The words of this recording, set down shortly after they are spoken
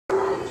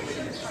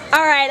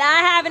Alright,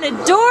 I have an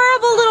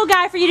adorable little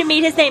guy for you to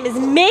meet. His name is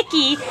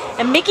Mickey,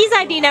 and Mickey's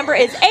ID number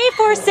is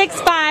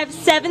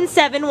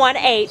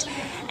A4657718.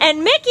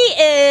 And Mickey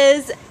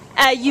is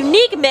a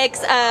unique mix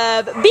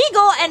of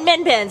Beagle and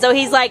Min Pin, so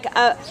he's like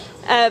a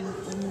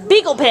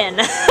Beagle Pin.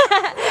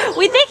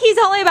 We think he's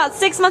only about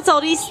 6 months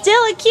old. He's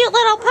still a cute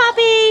little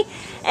puppy,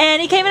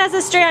 and he came in as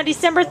a stray on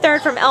December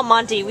 3rd from El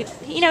Monte.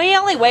 He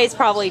only weighs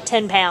probably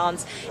 10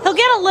 pounds. He'll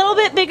get a little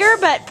bit bigger,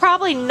 but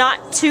probably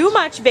not too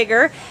much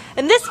bigger.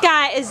 And this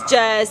guy is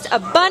just a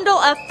bundle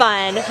of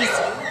fun. He's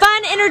a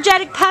fun,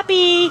 energetic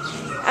puppy.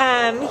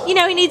 He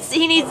needs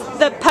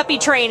the puppy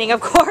training, of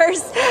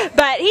course,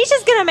 but he's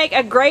just gonna make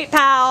a great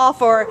pal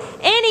for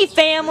any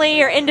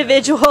family or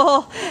individual.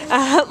 Look at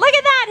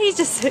that! He's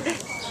just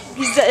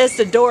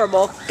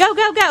adorable. Go,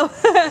 go, go!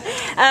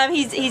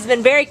 He's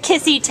been very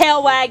kissy,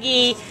 tail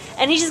waggy,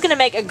 and he's just gonna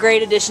make a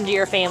great addition to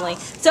your family.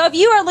 So if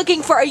you are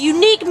looking for a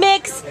unique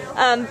mix,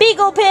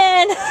 Beagle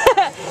Pin,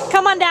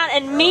 come on down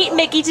and meet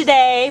Mickey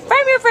today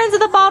from your friends at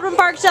the Baldwin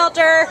Park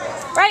Shelter.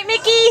 Right,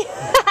 Mickey?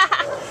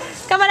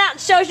 Come on out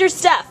and show us your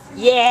stuff.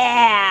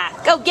 Yeah!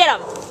 Go get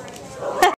him!